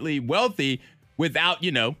independently wealthy without,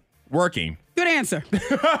 working. Good answer.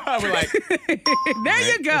 We're like,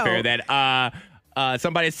 there you go. Fair that.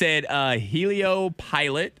 Somebody said Helio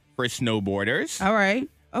pilot for snowboarders. All right.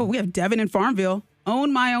 Oh, we have Devin in Farmville.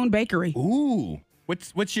 Own my own bakery. Ooh.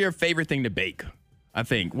 What's your favorite thing to bake? I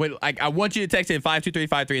think. I want you to text in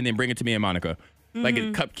 52353 and then bring it to me and Monica. Like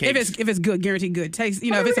a cupcake. If it's good, guaranteed good. Taste,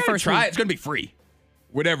 if it's the first try one. it. It's gonna be free.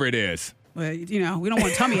 Whatever it is. Well, we don't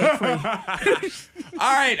want tummy ache free.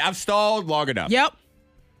 All right, I've stalled long enough. Yep.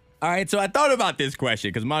 All right, so I thought about this question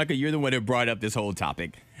because Monica, you're the one who brought up this whole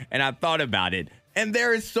topic, and I thought about it, and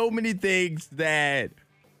there are so many things that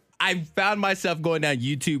I found myself going down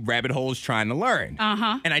YouTube rabbit holes trying to learn.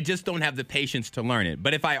 And I just don't have the patience to learn it.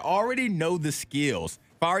 But if I already know the skills,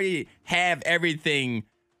 if I already have everything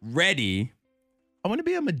ready, I want to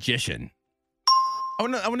be a magician. I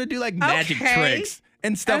want to do like magic tricks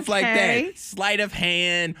and stuff like that. Sleight of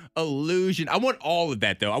hand, illusion. I want all of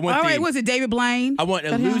that though. All right, was it David Blaine? I want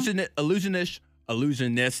illusionist,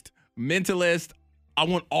 mentalist. I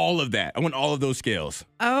want all of that. I want all of those skills.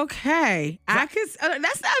 Okay.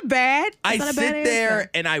 That's not bad. I That's not a bad sit there answer.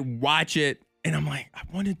 and I watch it and I'm like, I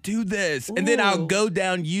want to do this. And then I'll go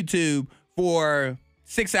down YouTube for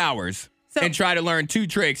 6 hours and try to learn 2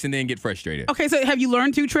 tricks and then get frustrated. Okay, so have you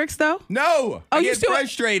learned 2 tricks though? No. I get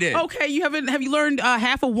frustrated. Okay, you haven't. Have you learned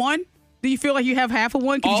half of one? Do you feel like you have half of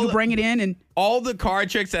one? Could you bring it in and all the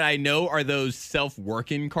card tricks that I know are those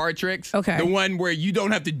self-working card tricks. Okay. The one where you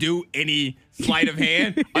don't have to do any sleight of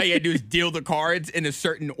hand. All you gotta do is deal the cards in a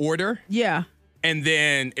certain order. Yeah. And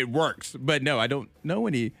then it works. But no, I don't know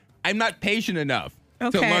any. I'm not patient enough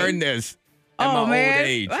to learn this at my old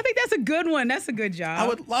age. I think that's a good one. That's a good job. I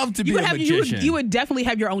would love to be a magician. You would definitely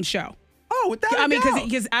have your own show. Oh, without a doubt.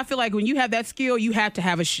 because I feel like when you have that skill, you have to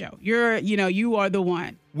have a show. You are the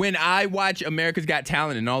one. When I watch America's Got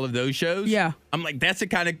Talent and all of those shows, I'm like, that's the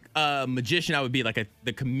kind of magician I would be, like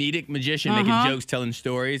the comedic magician making jokes, telling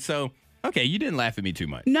stories. So, okay, you didn't laugh at me too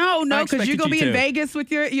much. No, because you're going to be in Vegas with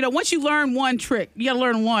your, once you learn one trick, you got to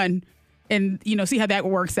learn one. and see how that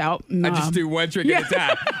works out. I just do one trick at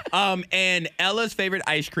a time. And Ella's favorite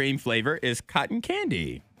ice cream flavor is cotton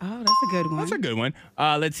candy. Oh, that's a good one. That's a good one.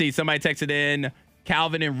 Let's see. Somebody texted in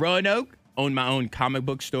Calvin in Roanoke. Own my own comic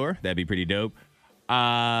book store. That'd be pretty dope.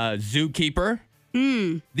 Zookeeper.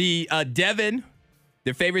 The Devin,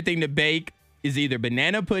 their favorite thing to bake is either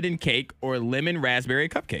banana pudding cake or lemon raspberry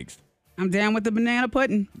cupcakes. I'm down with the banana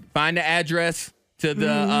pudding. Find the address to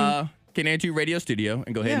the K92 radio studio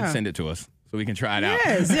and go ahead and send it to us so we can try it out.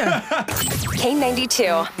 Yes, yeah.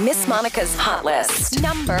 K92, Miss Monica's Hot List.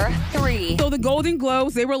 Number 3. So the Golden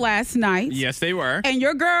Globes, they were last night. Yes, they were. And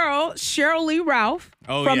your girl, Cheryl Lee Ralph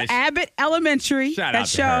from Abbott Elementary. Shout out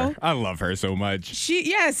to her. I love her so much.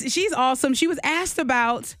 She's awesome. She was asked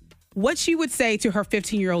about what she would say to her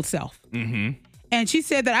 15-year-old self. Mm-hmm. And she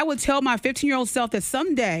said that I would tell my 15-year-old self that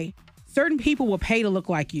someday certain people will pay to look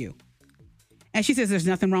like you. And she says there's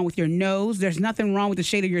nothing wrong with your nose. There's nothing wrong with the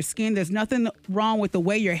shade of your skin. There's nothing wrong with the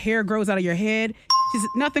way your hair grows out of your head. She says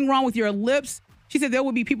nothing wrong with your lips. She said there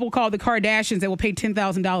will be people called the Kardashians that will pay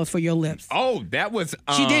 $10,000 for your lips. Oh, that was...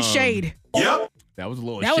 she did shade. Yep. That was a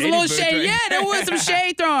little shade. Yeah, there was some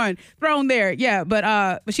shade thrown there. Yeah,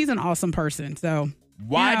 but she's an awesome person. So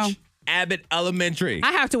watch Abbott Elementary.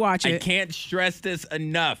 I have to watch it. I can't stress this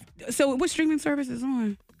enough. So what streaming service is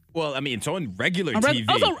on? Well, I mean, it's on regular TV.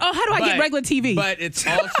 How do I get regular TV? But it's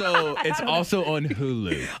also on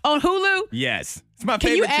Hulu. On Hulu? Yes. It's my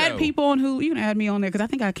favorite show. Can you add people on Hulu? You can add me on there because I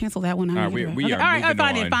think I canceled that one. All right, we are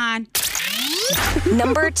fine.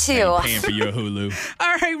 Number 2. I'm paying for your Hulu.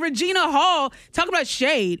 All right, Regina Hall, talking about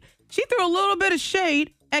shade. She threw a little bit of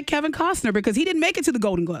shade at Kevin Costner because he didn't make it to the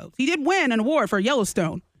Golden Globes. He did win an award for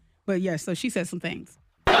Yellowstone. But yes, so she said some things.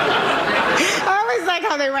 I always like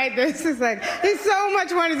how they write this. It's like, he so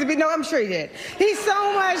much wanted to be, no, I'm sure he did. He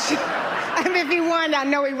so much, I mean, if he won, I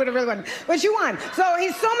know he would have really won. But you won. So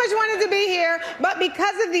he so much wanted to be here, but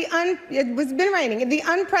because of it's been raining, the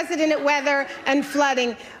unprecedented weather and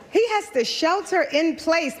flooding, he has to shelter in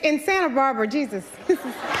place in Santa Barbara. Jesus. This is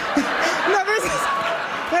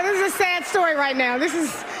a sad story right now. This is,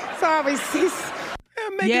 sorry,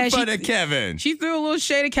 making fun of Kevin. She threw a little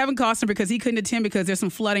shade at Kevin Costner because he couldn't attend because there's some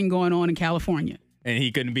flooding going on in California. And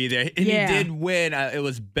he couldn't be there. And he did win. It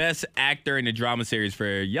was Best Actor in a Drama Series for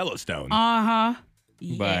Yellowstone. Uh-huh.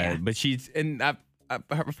 Yeah. But she's, and I've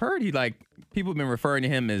heard people have been referring to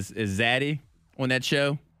him as Zaddy on that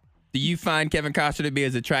show. Do you find Kevin Costner to be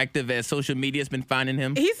as attractive as social media's been finding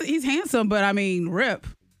him? He's handsome, but I mean, Rip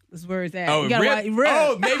is where it's at. Oh, Rip?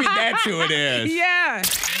 Oh, maybe that's who it is. Yeah.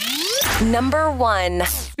 Number 1.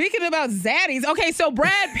 Speaking about zaddies, okay, so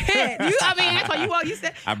Brad Pitt. Antoine, you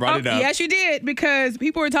said I brought it up. Yes, you did, because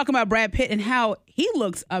people were talking about Brad Pitt and how he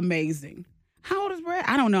looks amazing. How old is Brad?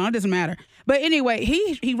 I don't know. It doesn't matter. But anyway,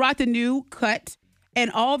 he rocked a new cut,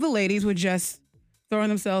 and all the ladies were just throwing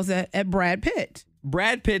themselves at Brad Pitt.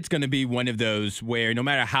 Brad Pitt's going to be one of those where no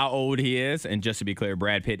matter how old he is, and just to be clear,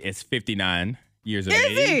 Brad Pitt is 59 years of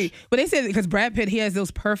age. Is he? But they said because Brad Pitt, he has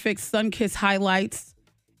those perfect sun-kissed highlights.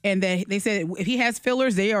 And they said if he has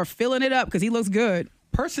fillers, they are filling it up because he looks good.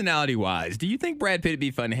 Personality-wise, do you think Brad Pitt would be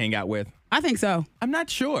fun to hang out with? I think so. I'm not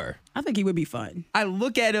sure. I think he would be fun. I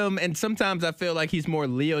look at him, and sometimes I feel like he's more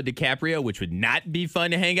Leo DiCaprio, which would not be fun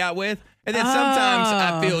to hang out with. And then sometimes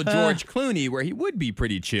I feel George Clooney, where he would be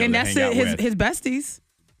pretty chill and to hang out with. And that's his besties.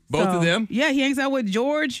 Both of them? Yeah, he hangs out with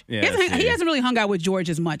George. Yeah, he hasn't really hung out with George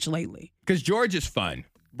as much lately. Because George is fun.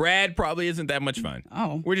 Brad probably isn't that much fun.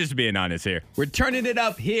 Oh. We're just being honest here. We're turning it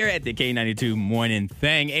up here at the K92 Morning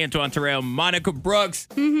Thing. Antoine Terrell, Monica Brooks.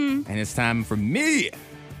 Mm-hmm. And it's time for me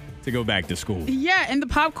to go back to school. Yeah, and the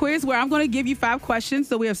pop quiz where I'm going to give you 5 questions.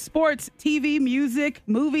 So we have sports, TV, music,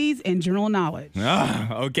 movies, and general knowledge.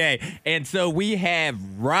 Okay. And so we have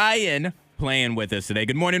Ryan playing with us today.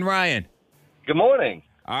 Good morning, Ryan. Good morning.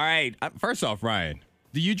 All right. First off, Ryan,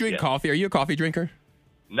 do you drink coffee? Are you a coffee drinker?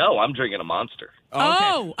 No, I'm drinking a Monster.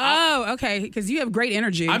 Okay. Because you have great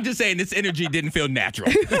energy. I'm just saying this energy didn't feel natural.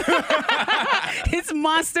 It's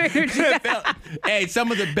Monster energy. Hey, some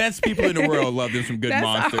of the best people in the world love them some good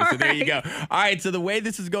Monsters. Right. So there you go. All right, so the way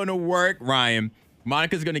this is going to work, Ryan,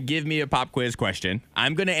 Monica's going to give me a pop quiz question.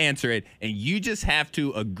 I'm going to answer it, and you just have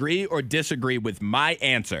to agree or disagree with my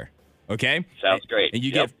answer. Okay? Sounds great. And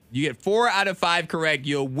you get 4 out of 5 correct.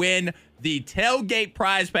 You'll win the tailgate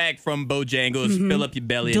prize pack from Bojangles. Mm-hmm. Fill up your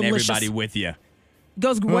belly Delicious. and everybody with you.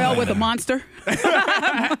 Goes well with a Monster. Everything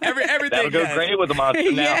that would go great with a Monster.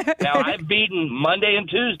 Yeah. Now I've beaten Monday and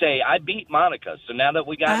Tuesday. I beat Monica. So now that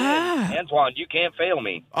we got in, Antoine, you can't fail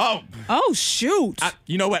me. Oh shoot!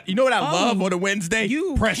 You know what? I love on a Wednesday?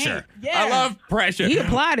 Pressure. Yeah. I love pressure. He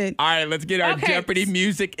applied it. All right, let's get our Jeopardy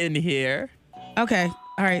music in here. Okay.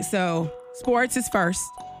 All right. So sports is first.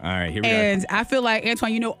 All right, here we And go. I feel like,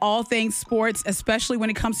 Antoine, you know all things sports, especially when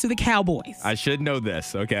it comes to the Cowboys. I should know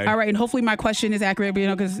this. Okay. All right, and hopefully my question is accurate, but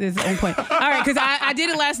because it's on point. All right, because I did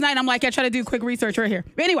it last night. And I'm like, I try to do quick research right here.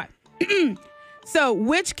 But anyway, so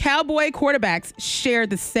which Cowboy quarterbacks share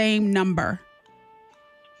the same number?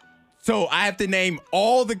 So I have to name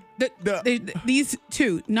all these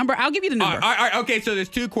two number. I'll give you the number. All right, okay, so there's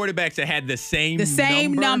two quarterbacks that had the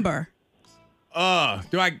same number. Can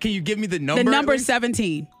you give me the number? The number is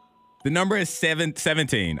 17. The number is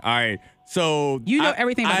 17. All right. So you know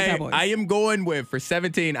everything about the Cowboys. I am going with, for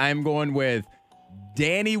 17, I am going with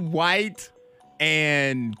Danny White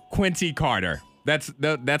and Quincy Carter.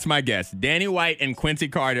 That's my guess. Danny White and Quincy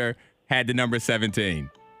Carter had the number 17.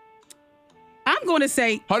 I'm going to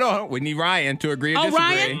say. Hold on. We need Ryan to agree or disagree.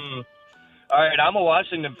 Ryan? All right, I'm a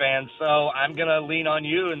Washington fan, so I'm going to lean on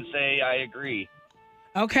you and say I agree.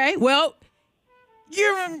 Okay, well,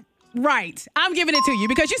 you're right. I'm giving it to you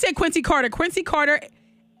because you said Quincy Carter. Quincy Carter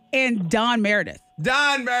and Don Meredith.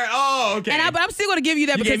 Don Meredith. Oh, okay. But I'm still going to give you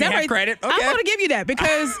that because that credit. Okay. I'm going to give you that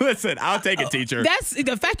because listen, I'll take it, teacher. That's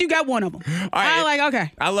the fact you got one of them. All right.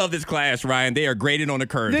 Okay. I love this class, Ryan. They are graded on the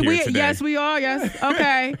curve here today. Yes, we are. Yes.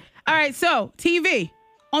 Okay. All right. So TV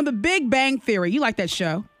on The Big Bang Theory. You like that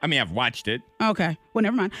show? I mean, I've watched it. Okay. Well,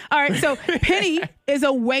 never mind. All right. So Penny is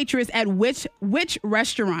a waitress at which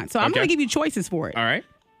restaurant? So I'm going to give you choices for it. All right.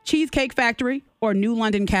 Cheesecake Factory or New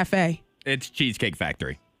London Cafe? It's Cheesecake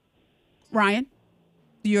Factory. Ryan,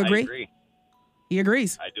 do you agree? I agree. He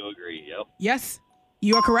agrees. I do agree, yep. Yes,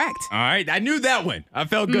 you are correct. All right. I knew that one. I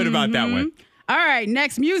felt good about that one. All right.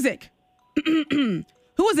 Next, music. Who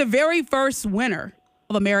was the very first winner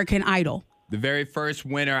of American Idol? The very first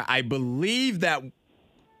winner, I believe that's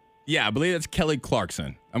Kelly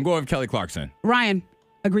Clarkson. I'm going with Kelly Clarkson. Ryan,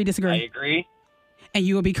 agree, disagree? I agree. And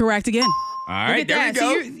you will be correct again. All right, there we go.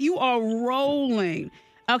 So you are rolling.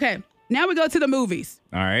 Okay, now we go to the movies.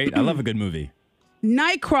 All right, I love a good movie.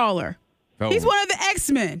 Nightcrawler. Oh. He's one of the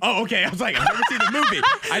X-Men. Oh, okay. I was like, I've never seen the movie.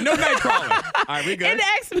 I know Nightcrawler. All right, we good. In the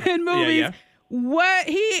X-Men movies, Yeah. what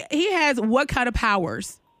he has what kind of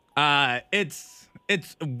powers? It's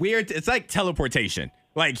weird. It's like teleportation.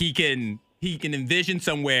 Like he can envision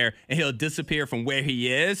somewhere and he'll disappear from where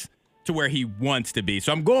he is to where he wants to be.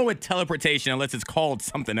 So I'm going with teleportation unless it's called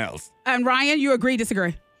something else. And Ryan, you agree,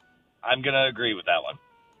 disagree? I'm going to agree with that one.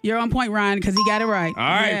 You're on point, Ryan, because he got it right. All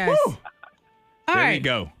right. Yes. Woo. All there right. you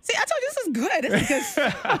go. See, I told you this is good. This is good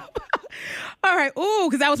stuff. All right. Ooh,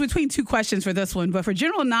 because I was between two questions for this one. But for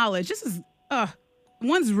general knowledge, this is,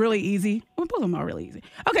 one's really easy. Well, both of them are really easy.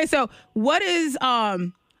 Okay, so what is a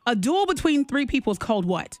duel between three people is called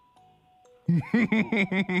what?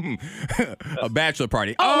 A bachelor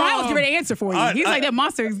party. Oh, Ryan was getting ready to answer for you. He's like, that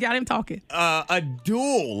monster's got him talking. A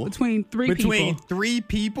duel between three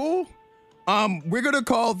people? We're gonna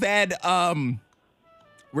call that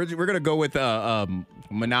we're gonna go with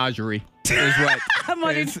menagerie. Is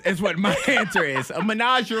what my answer is. A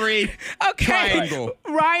menagerie triangle.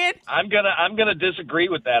 Ryan? I'm gonna disagree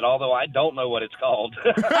with that, although I don't know what it's called.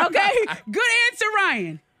 Okay. Good answer,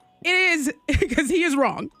 Ryan. It is because he is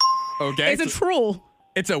wrong. Okay. It's a truel.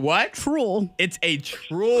 It's a what? Truel. It's a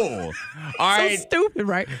truel. All right. So stupid,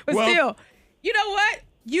 right? But still, you know what?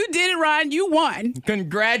 You did it, Ryan. You won.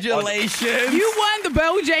 Congratulations. You won the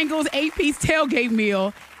Bojangles 8-piece tailgate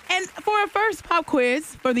meal. And for a first pop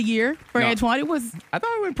quiz for the year for Antoine, I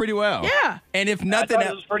thought it went pretty well. Yeah. And if nothing else,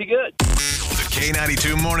 it was pretty good. The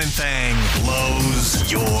K92 Morning Thing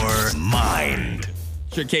blows your mind.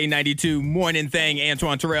 It's your K92 Morning Thing.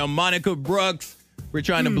 Antoine Terrell, Monica Brooks. We're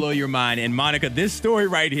trying to blow your mind. And Monica, this story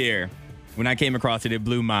right here, when I came across it, it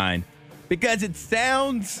blew mine. Because it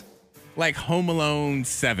sounds like Home Alone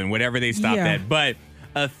 7, whatever they stopped at. But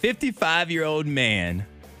a 55-year-old man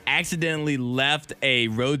accidentally left a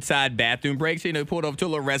roadside bathroom break. So, he pulled over to a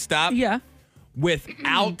little rest stop. Yeah.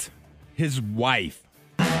 Without his wife.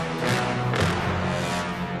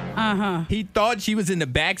 He thought she was in the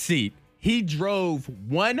back seat. He drove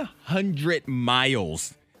 100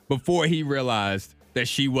 miles before he realized that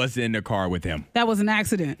she was in the car with him. That was an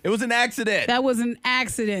accident. It was an accident. That was an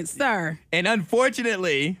accident, sir. And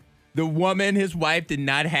unfortunately, the woman, his wife, did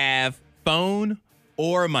not have phone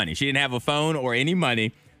or money. She didn't have a phone or any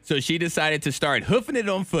money. So she decided to start hoofing it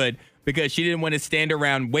on foot because she didn't want to stand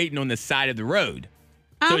around waiting on the side of the road.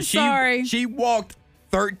 Sorry. She walked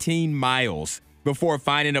 13 miles before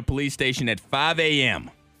finding a police station at 5 a.m.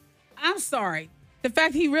 I'm sorry. The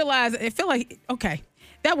fact he realized, it felt like, okay,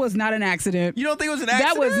 that was not an accident. You don't think it was an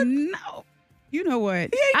accident? That was, no. You know what?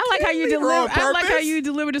 I like how you deliver. I like how you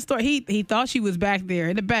delivered the story. He thought she was back there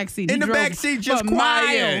in the back seat. In the back seat, just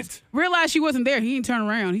quiet. Miles. Realized she wasn't there. He didn't turn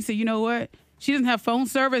around. He said, "You know what? She doesn't have phone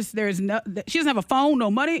service. She doesn't have a phone, no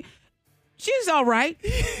money. She's all right.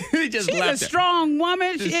 She's a strong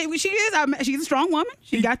woman. She is. She's a strong woman.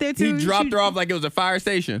 She got there too. He dropped her off like it was a fire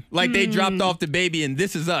station. Like they dropped off the baby and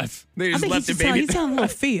this is us. They just left the baby. He's telling a little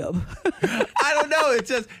fib. I don't know. It's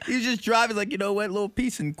just he's just driving like, you know what, little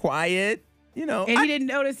peace and quiet. You know, and he didn't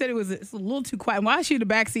notice that it's a little too quiet. Why is she in the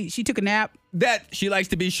back seat? She took a nap. That she likes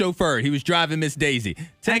to be chauffeured. He was driving Miss Daisy.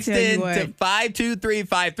 Text in to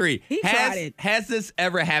 52353. He tried it. Has this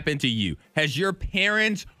ever happened to you? Has your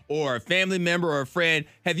parents or a family member or a friend,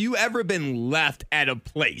 have you ever been left at a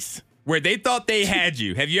place where they thought they had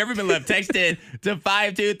you? Have you ever been left? Text in to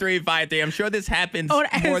 52353. I'm sure this happens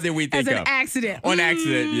more than we think of. As an accident. On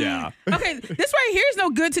accident, yeah. Okay, this right here is no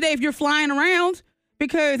good today if you're flying around.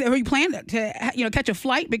 Because if you plan to catch a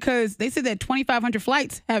flight, because they said that 2,500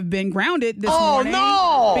 flights have been grounded this morning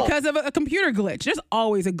because of a computer glitch. There's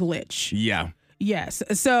always a glitch. Yeah. Yes.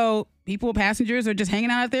 So passengers are just hanging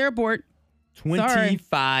out at the airport.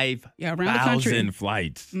 25,000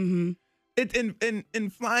 flights. Mm-hmm.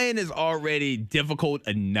 And flying is already difficult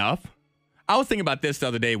enough. I was thinking about this the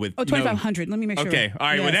other day with 2,500. Let me make sure. Okay. All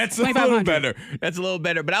right. Yes. Well, that's a little better. That's a little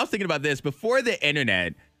better. But I was thinking about this before the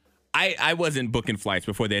internet. I wasn't booking flights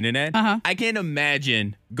before the internet. I can't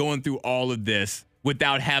imagine going through all of this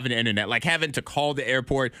without having the internet, like having to call the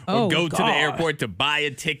airport or go to the airport to buy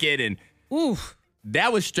a ticket. And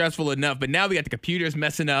that was stressful enough. But now we got the computers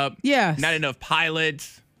messing up. Yeah. Not enough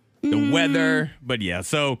pilots, the weather. But yeah,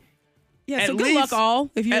 so. Yeah, so good luck all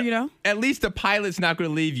if you. At least the pilot's not going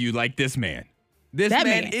to leave you like this man. This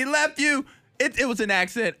man, he left you. It was an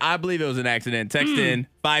accident. I believe it was an accident. Text in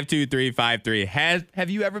 52353.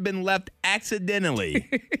 Have you ever been left accidentally?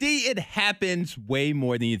 It happens way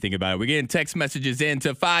more than you think about it. We're getting text messages in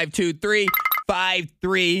to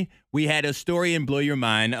 52353. We had a story in Blow Your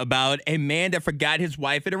Mind about a man that forgot his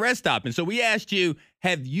wife at a rest stop. And so we asked you,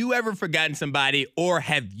 have you ever forgotten somebody or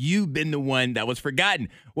have you been the one that was forgotten?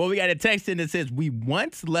 Well, we got a text in that says, we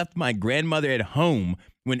once left my grandmother at home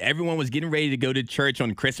when everyone was getting ready to go to church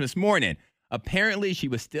on Christmas morning. Apparently, she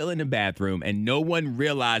was still in the bathroom, and no one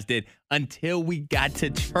realized it until we got to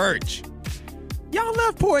church. Y'all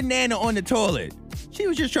left poor Nana on the toilet. She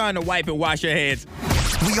was just trying to wipe and wash her hands.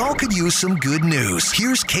 We all could use some good news.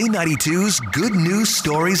 Here's K92's Good News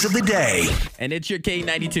Stories of the Day. And it's your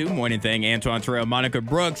K92 morning thing, Antoine Terrell, Monica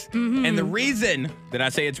Brooks. Mm-hmm. And the reason that I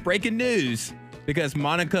say it's breaking news, because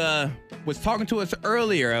Monica was talking to us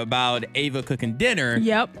earlier about Ava cooking dinner.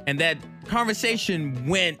 Yep. And that conversation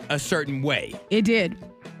went a certain way. It did.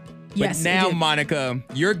 Yes. But now, Monica,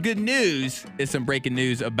 your good news is some breaking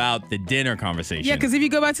news about the dinner conversation. Yeah, because if you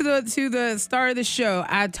go back to the start of the show,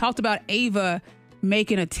 I talked about Ava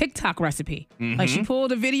making a TikTok recipe. Mm-hmm. Like she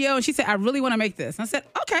pulled a video and she said, I really want to make this. And I said,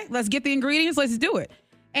 okay, let's get the ingredients. Let's do it.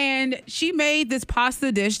 And she made this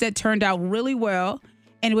pasta dish that turned out really well.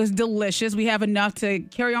 And it was delicious. We have enough to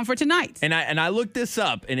carry on for tonight. And I looked this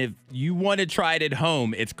up, and if you want to try it at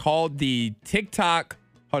home, it's called the TikTok.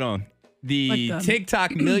 Hold on, the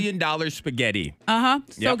TikTok $1 Million Spaghetti.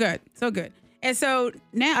 So good, so good. And so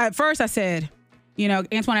now, at first, I said,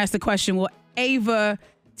 Antoine asked the question: will Ava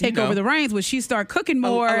take over the reins? Will she start cooking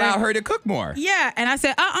more? Allow her to cook more. Yeah, and I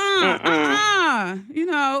said,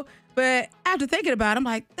 But after thinking about it, I'm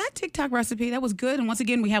like, that TikTok recipe, that was good. And once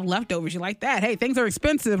again, we have leftovers. You like that? Hey, things are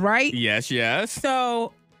expensive, right? Yes, yes.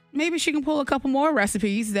 So maybe she can pull a couple more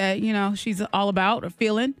recipes that, she's all about or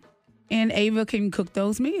feeling. And Ava can cook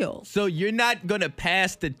those meals. So you're not going to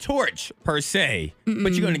pass the torch, per se,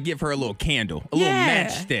 but you're going to give her a little candle, a little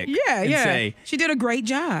matchstick. Yeah, and say, she did a great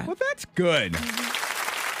job. Well, that's good.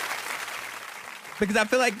 Because I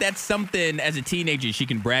feel like that's something as a teenager she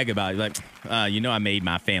can brag about. Like, I made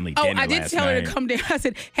my family dinner last night. I did tell her to come down. I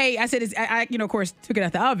said, hey, I of course, took it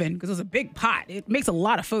out the oven because it was a big pot. It makes a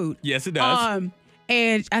lot of food. Yes, it does.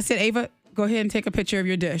 And I said, Ava, go ahead and take a picture of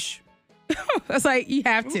your dish. I was like, you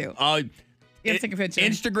have to. Take a picture.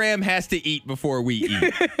 Instagram has to eat before we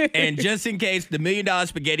eat. And just in case, the $1 Million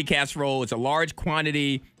Spaghetti Casserole is a large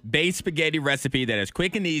quantity based spaghetti recipe that is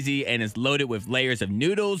quick and easy and is loaded with layers of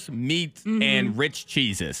noodles, meat, and rich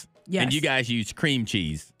cheeses. Yes. And you guys use cream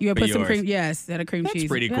cheese. You put some cream. Yes, that a cream cheese. That's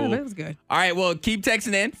pretty cool. That was good. All right, well, keep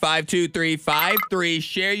texting in 52353.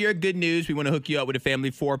 Share your good news. We want to hook you up with a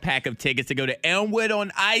family 4-pack of tickets to go to Elmwood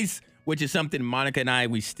on Ice, which is something Monica and I,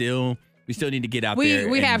 we still need to get out there.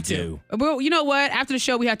 We have to. Well, you know what? After the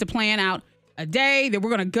show, we have to plan out a day that we're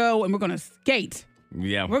going to go and we're going to skate.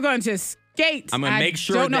 Yeah. We're going to Gate. I'm going to make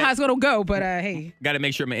sure. Don't know how it's going to go, but hey. Got to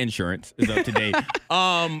make sure my insurance is up to date.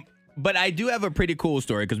 But I do have a pretty cool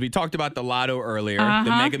story because we talked about the lotto earlier, the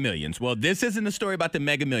Mega Millions. Well, this isn't a story about the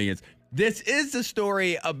Mega Millions. This is the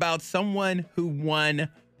story about someone who won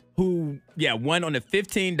on a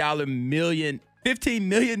 $15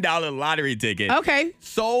 million lottery ticket. Okay.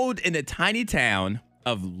 Sold in the tiny town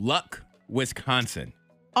of Luck, Wisconsin.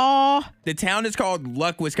 Oh. The town is called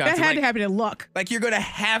Luck, Wisconsin. That had to happen in Luck. Like, you're going to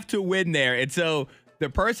have to win there. And so the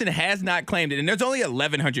person has not claimed it. And there's only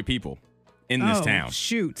 1,100 people in this town.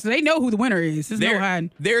 Shoot. So they know who the winner is. No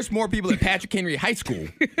hiding. There's more people at Patrick Henry High School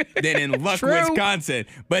than in Luck, Wisconsin.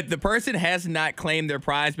 But the person has not claimed their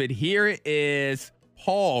prize. But here is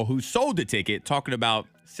Paul, who sold the ticket, talking about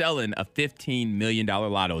selling a $15 million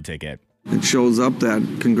lotto ticket. It shows up that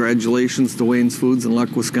congratulations to Wayne's Foods in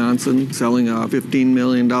Luck, Wisconsin, selling a $15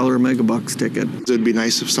 million Megabucks ticket. It'd be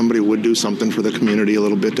nice if somebody would do something for the community a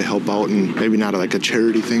little bit to help out, and maybe not like a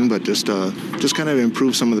charity thing, but just kind of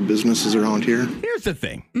improve some of the businesses around here. Here's the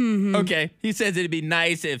thing. Mm-hmm. Okay. He says it'd be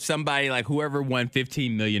nice if somebody like whoever won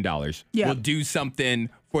 $15 million will do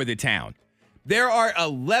something for the town. There are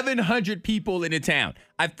 1,100 people in the town.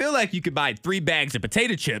 I feel like you could buy 3 bags of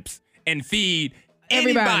potato chips and feed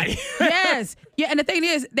everybody. Yes. Yeah, and the thing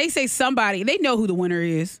is, they say somebody. They know who the winner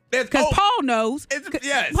is. Because Paul knows.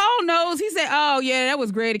 Yes. Paul knows. He said, oh, yeah, that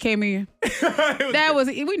was great. It came in.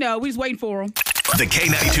 We know. We just waiting for him. The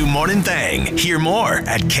K92 Morning Thing. Hear more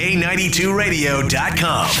at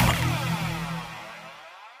K92Radio.com.